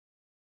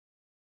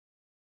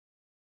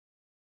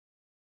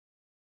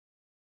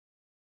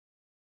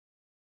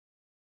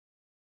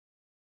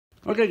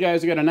Okay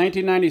guys, we got a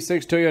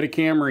 1996 Toyota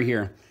Camry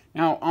here.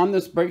 Now on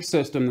this brake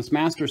system, this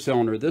master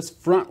cylinder, this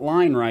front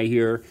line right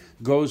here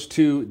goes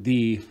to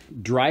the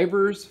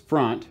driver's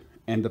front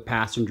and the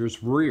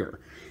passenger's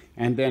rear.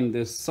 And then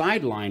this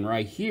side line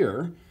right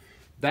here,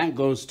 that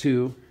goes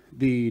to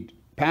the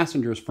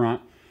passenger's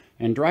front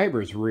and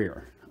driver's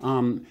rear.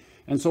 And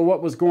so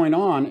what was going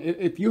on,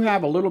 if you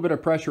have a little bit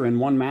of pressure in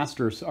one one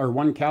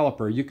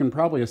caliper, you can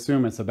probably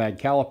assume it's a bad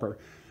caliper.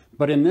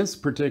 But in this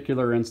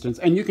particular instance,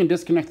 and you can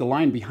disconnect the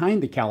line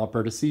behind the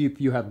caliper to see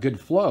if you have good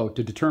flow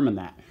to determine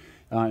that.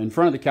 In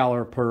front of the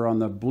caliper on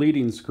the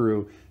bleeding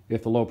screw,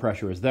 if the low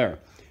pressure is there.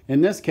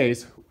 In this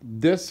case,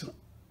 this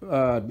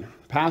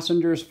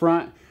passenger's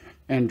front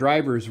and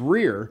driver's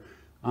rear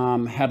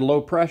had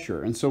low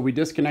pressure. And so we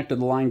disconnected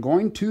the line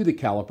going to the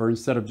caliper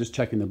instead of just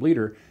checking the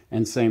bleeder,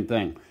 and same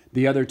thing.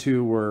 The other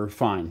two were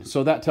fine.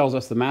 So that tells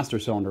us the master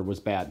cylinder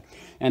was bad.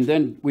 And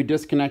then we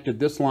disconnected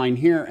this line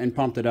here and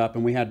pumped it up,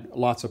 and we had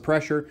lots of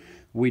pressure.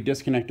 We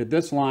disconnected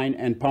this line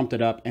and pumped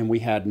it up, and we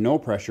had no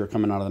pressure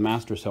coming out of the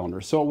master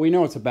cylinder. So we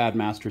know it's a bad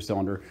master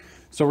cylinder.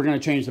 So we're going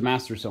to change the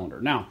master cylinder.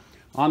 Now,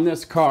 on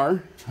this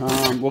car,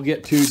 we'll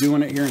get to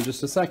doing it here in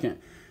just a second.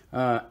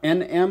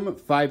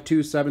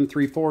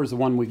 NM52734 is the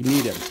one we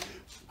needed.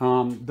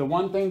 The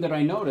one thing that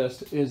I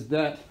noticed is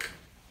that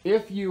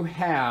if you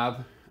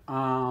have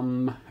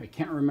I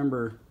can't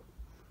remember.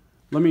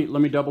 Let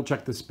me double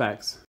check the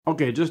specs.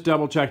 Okay, just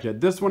double checked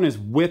it. This one is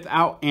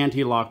without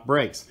anti-lock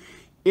brakes.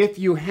 If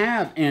you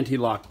have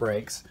anti-lock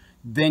brakes,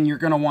 then you're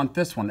going to want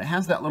this one. It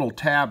has that little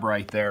tab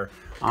right there.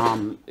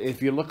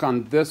 If you look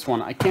on this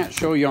one, I can't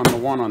show you on the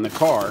one on the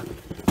car,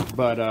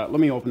 but let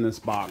me open this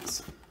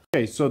box.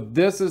 Okay, so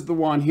this is the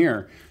one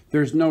here.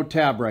 There's no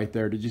tab right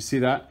there. Did you see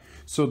that?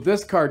 So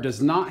this car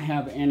does not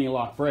have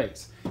anti-lock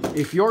brakes.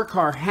 If your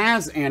car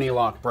has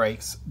anti-lock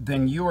brakes,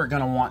 then you are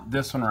going to want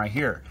this one right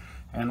here.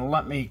 And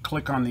let me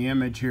click on the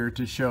image here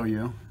to show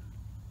you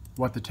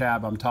what the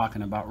tab I'm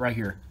talking about right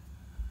here.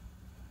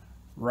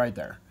 Right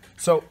there.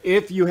 So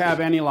if you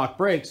have anti-lock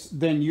brakes,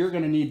 then you're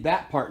going to need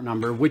that part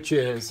number, which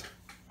is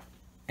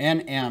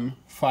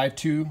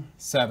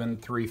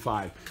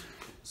NM52735.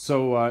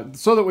 So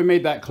that we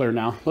made that clear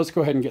now, let's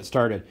go ahead and get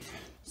started.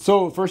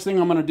 So first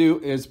thing I'm going to do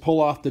is pull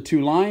off the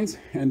two lines,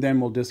 and then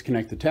we'll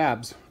disconnect the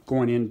tabs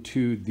going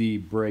into the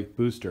brake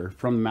booster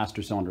from the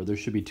master cylinder. There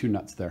should be two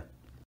nuts there.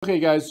 Okay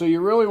guys, so you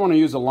really want to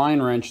use a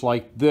line wrench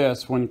like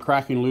this when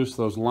cracking loose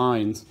those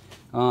lines.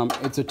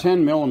 It's a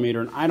 10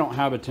 millimeter, and I don't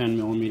have a 10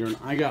 millimeter, and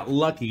I got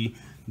lucky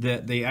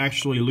that they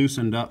actually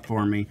loosened up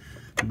for me.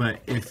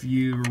 But if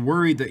you're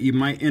worried that you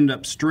might end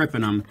up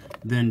stripping them,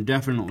 then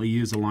definitely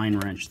use a line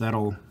wrench.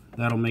 That'll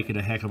make it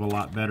a heck of a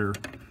lot better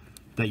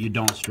that you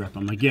don't strip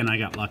them. Again, I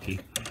got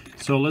lucky.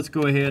 So let's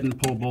go ahead and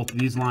pull both of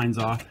these lines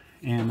off,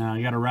 and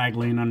I got a rag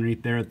laying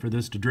underneath there for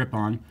this to drip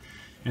on,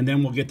 and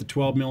then we'll get the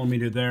 12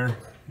 millimeter there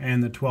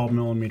and the 12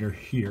 millimeter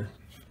here.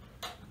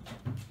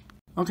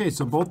 Okay,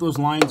 so both those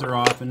lines are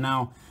off, and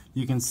now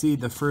you can see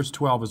the first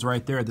 12 is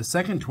right there. The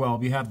second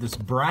 12, you have this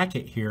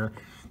bracket here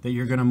that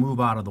you're going to move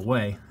out of the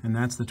way, and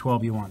that's the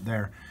 12 you want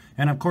there.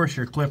 And of course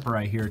your clip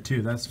right here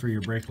too, that's for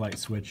your brake light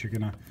switch. You're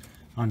going to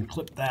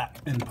unclip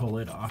that and pull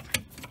it off.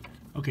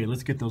 Okay,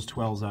 let's get those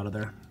 12s out of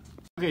there.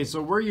 Okay,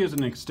 so we're using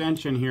an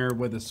extension here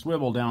with a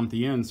swivel down at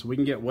the end so we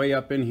can get way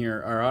up in here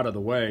or out of the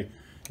way.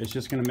 It's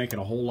just going to make it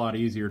a whole lot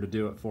easier to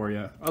do it for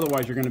you.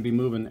 Otherwise, you're going to be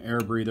moving air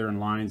breather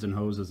and lines and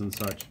hoses and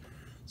such.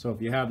 So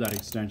if you have that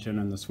extension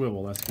and the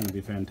swivel, that's going to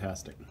be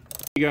fantastic.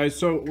 Hey guys,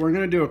 so we're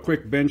going to do a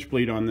quick bench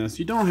bleed on this.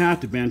 You don't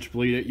have to bench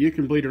bleed it. You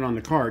can bleed it on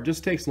the car. It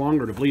just takes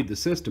longer to bleed the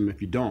system if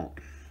you don't.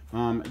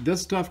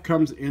 This stuff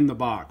comes in the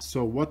box.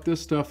 So what this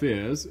stuff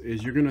is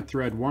you're going to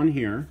thread one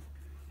here.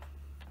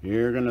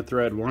 You're going to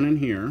thread one in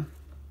here.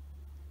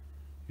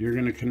 You're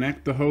going to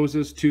connect the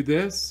hoses to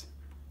this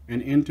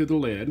and into the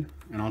lid,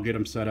 and I'll get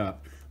them set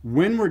up.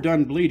 When we're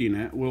done bleeding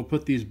it, we'll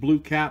put these blue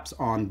caps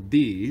on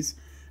these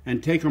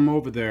and take them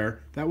over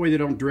there. That way they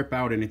don't drip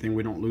out anything,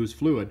 we don't lose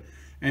fluid,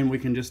 and we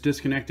can just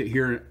disconnect it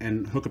here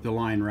and hook up the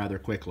line rather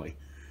quickly.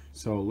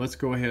 So let's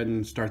go ahead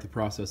and start the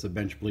process of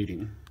bench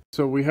bleeding.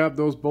 So we have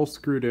those both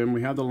screwed in,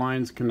 we have the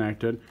lines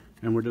connected,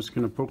 and we're just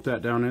going to poke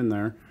that down in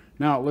there.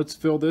 Now let's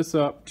fill this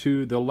up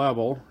to the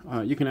level.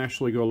 You can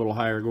actually go a little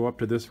higher, go up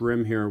to this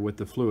rim here with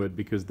the fluid,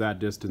 because that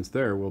distance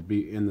there will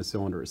be in the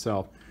cylinder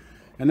itself.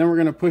 And then we're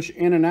going to push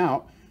in and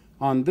out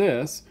on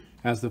this.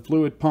 As the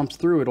fluid pumps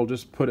through, it'll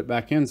just put it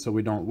back in so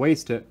we don't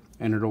waste it,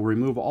 and it'll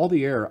remove all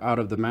the air out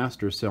of the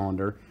master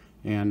cylinder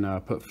and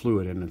put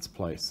fluid in its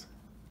place.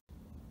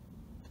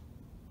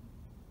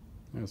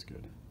 That's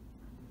good.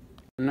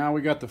 Now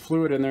we got the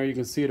fluid in there, you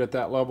can see it at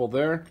that level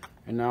there,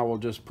 and now we'll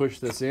just push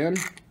this in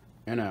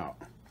and out.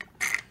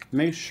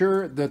 Make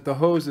sure that the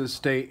hoses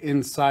stay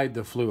inside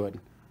the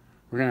fluid.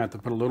 We're going to have to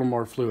put a little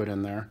more fluid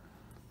in there,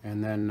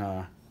 and then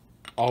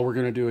all we're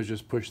going to do is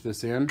just push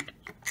this in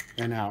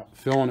and out,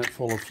 filling it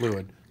full of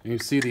fluid. And you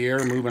see the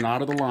air moving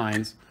out of the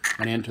lines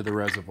and into the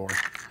reservoir.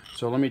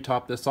 So let me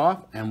top this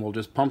off, and we'll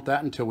just pump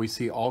that until we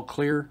see all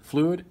clear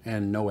fluid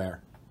and no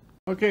air.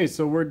 Okay,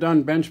 so we're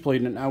done bench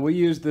bleeding. Now we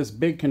use this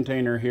big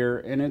container here,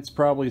 and it's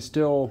probably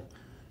still,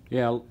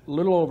 yeah, a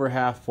little over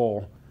half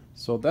full.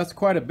 So that's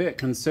quite a bit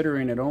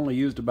considering it only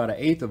used about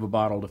 1/8 of a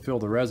bottle to fill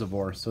the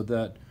reservoir, so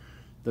that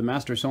the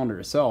master cylinder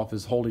itself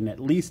is holding at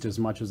least as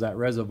much as that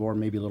reservoir,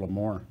 maybe a little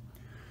more.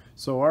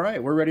 So all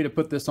right, we're ready to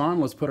put this on.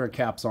 Let's put our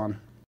caps on.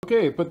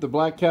 Okay, put the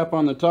black cap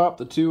on the top,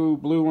 the 2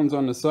 blue ones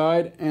on the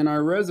side, and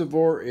our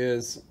reservoir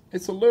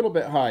it's a little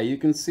bit high. You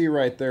can see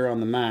right there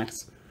on the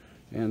max.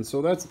 And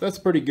so that's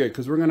pretty good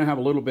because we're going to have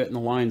a little bit in the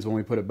lines when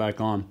we put it back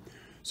on.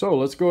 So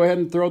let's go ahead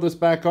and throw this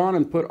back on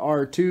and put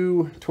our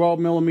 2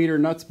 12mm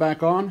nuts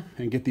back on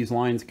and get these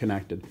lines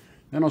connected.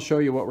 Then I'll show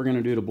you what we're going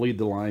to do to bleed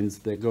the lines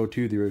that go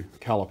to the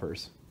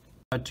calipers.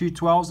 2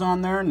 12s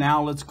on there.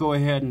 Now let's go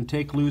ahead and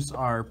take loose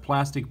our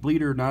plastic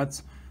bleeder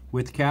nuts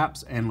with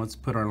caps, and let's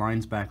put our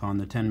lines back on,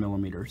 the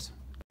 10mm.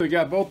 We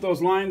got both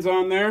those lines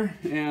on there,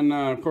 and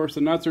of course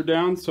the nuts are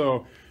down,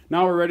 so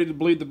now we're ready to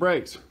bleed the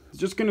brakes. It's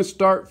just going to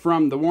start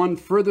from the one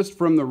furthest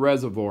from the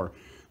reservoir,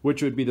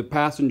 which would be the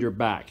passenger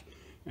back.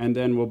 And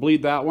then we'll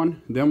bleed that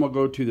one. Then we'll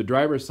go to the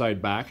driver's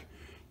side back.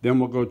 Then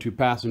we'll go to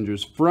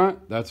passenger's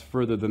front. That's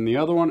further than the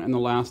other one. And the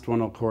last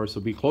one, of course,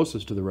 will be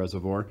closest to the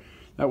reservoir.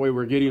 That way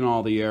we're getting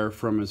all the air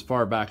from as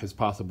far back as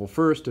possible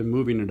first and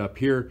moving it up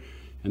here.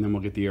 And then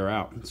we'll get the air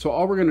out. So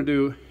all we're going to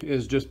do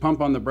is just pump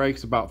on the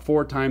brakes about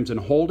 4 times and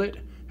hold it.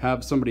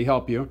 Have somebody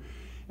help you.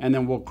 And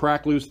then we'll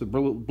crack loose the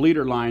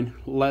bleeder line.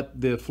 Let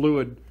the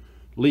fluid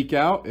leak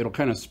out. It'll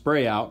kind of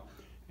spray out,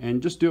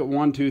 and just do it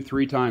 1, 2,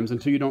 3 times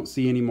until you don't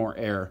see any more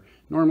air.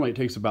 Normally it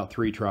takes about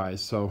 3 tries,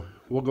 so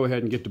we'll go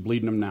ahead and get to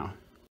bleeding them now.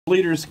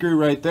 Bleeder screw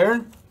right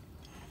there.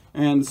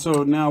 And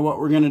so now what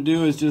we're going to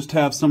do is just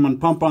have someone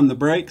pump on the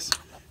brakes,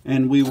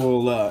 and we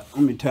will let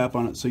me tap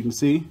on it so you can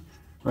see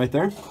right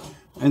there.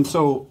 And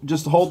so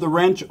just hold the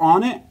wrench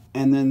on it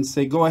and then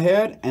say go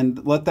ahead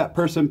and let that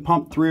person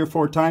pump 3 or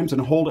 4 times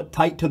and hold it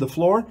tight to the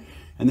floor,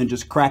 and then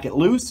just crack it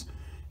loose,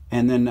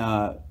 and then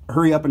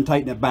hurry up and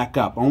tighten it back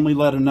up. Only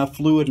let enough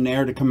fluid and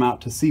air to come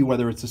out to see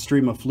whether it's a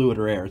stream of fluid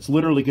or air. It's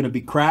literally going to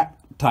be crack,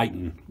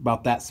 tighten,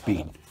 about that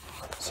speed.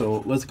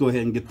 So let's go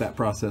ahead and get that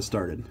process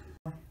started.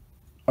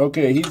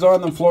 Okay, he's on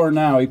the floor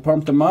now. He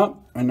pumped him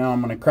up, and now I'm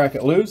going to crack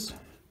it loose.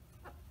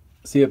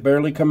 See it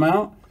barely come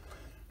out,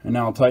 and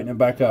now I'll tighten it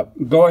back up.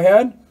 Go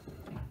ahead.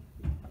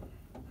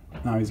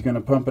 Now he's going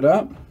to pump it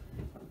up.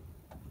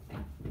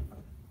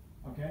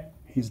 Okay.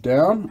 He's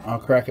down. I'll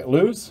crack it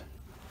loose.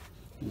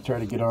 Try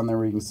to get on there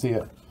where you can see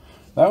it.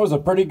 That was a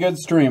pretty good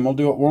stream. We'll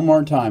do it one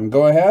more time.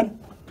 Go ahead.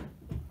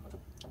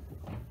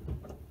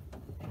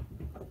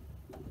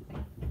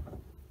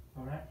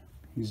 All right.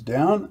 He's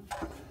down.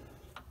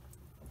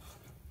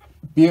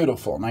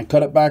 Beautiful. And I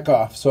cut it back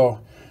off.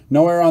 So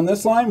no air on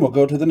this line. We'll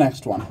go to the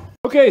next one.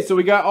 Okay, so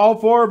we got all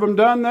 4 of them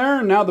done there,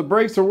 and now the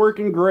brakes are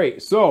working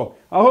great. So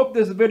I hope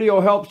this video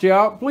helps you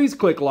out. Please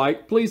click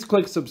like, please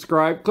click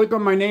subscribe, click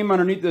on my name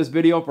underneath this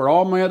video for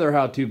all my other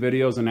how-to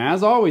videos, and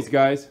as always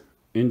guys,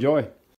 enjoy.